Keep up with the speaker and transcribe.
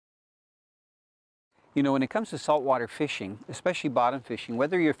You know, when it comes to saltwater fishing, especially bottom fishing,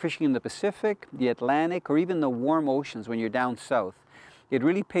 whether you're fishing in the Pacific, the Atlantic, or even the warm oceans when you're down south, it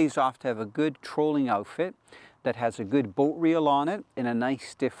really pays off to have a good trolling outfit that has a good boat reel on it and a nice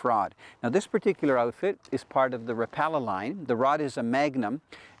stiff rod. Now this particular outfit is part of the Rapala line. The rod is a Magnum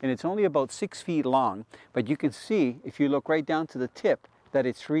and it's only about 6 feet long, but you can see if you look right down to the tip that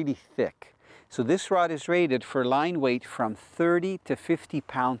it's really thick. So this rod is rated for line weight from 30 to 50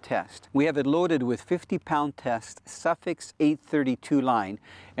 pound test. We have it loaded with 50 pound test Suffix 832 line,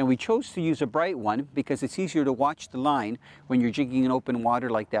 and we chose to use a bright one because it's easier to watch the line when you're jigging in open water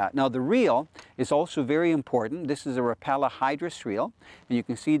like that. Now the reel is also very important. This is a Rapala Hydrus reel, and you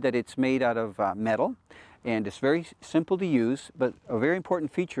can see that it's made out of metal. And it's very simple to use, but a very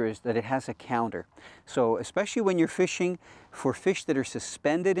important feature is that it has a counter. So especially when you're fishing for fish that are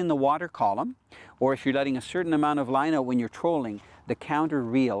suspended in the water column, or if you're letting a certain amount of line out when you're trolling, the counter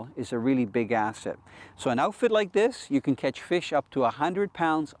reel is a really big asset. So an outfit like this, you can catch fish up to 100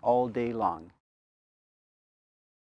 pounds all day long.